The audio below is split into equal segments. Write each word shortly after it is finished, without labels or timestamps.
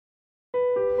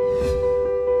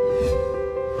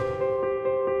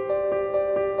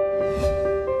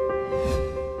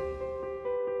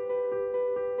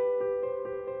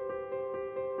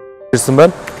ирсэн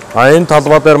байна. Энэ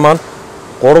талбай дээр маань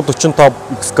 345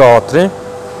 экскаваторын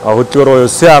хөдөлгөөр буюу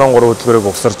C13 хөдөлгөөрийг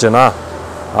угсарж байна.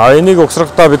 Энийг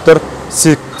угсрахдаа бид нар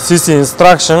CC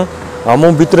instruction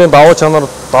мөн бидний давуу чанар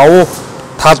давуу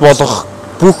тал болох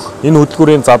бүх энэ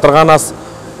хөдөлгөөрийн задаргаанаас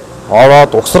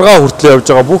ороод угсаргаа хүртэл явж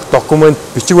байгаа бүх документ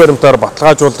бичиг баримтаар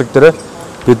баталгаажуулдаг дээр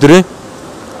бидний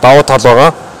давуу тал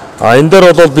байгаа. Энэ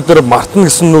дээр бол бид нар мартна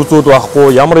гэсэн нүзүүд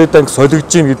байхгүй, ямар хэдэн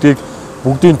солигдож гин гэдгийг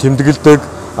бүгдийг тэмдэглэдэг.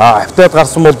 Автаад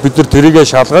гарсан бол бид нар тэрийгэ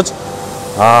шалгаж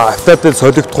автаад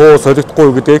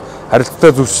солигдохгүй гэдгийг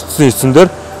харилцаа зөвшөөрсөн эссэн дээр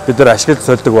бид нар ашиглаж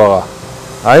сольдог байгаа.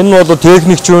 Энэ бол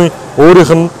техникчийн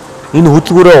өөрийнх нь энэ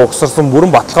хөдөлгөөрөө угсарсан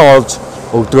бүрэн баталгаа олж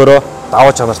өгдөгөөрөө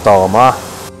даваа чанартай байгаамаа.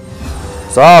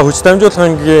 За хүч дамжуулах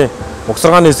ангийн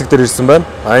Угсаргааны хэсэг дээр ирсэн байна.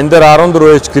 Энэ дээр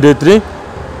 14H грейдерийн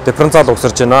дифференциал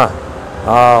угсарж байна.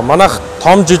 Манайх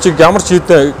том жижиг ямар ч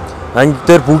хэдэн анги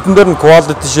дээр бүгдэн дээр нь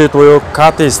quality sheet буюу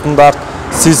KT стандарт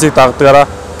CC-г дагдгаараа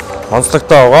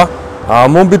онцлогтой байгаа.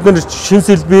 Мөн бид нар шин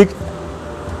сэлбийг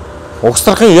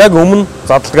угсрахын яг өмнө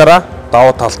задлгаараа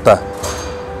давуу талтай.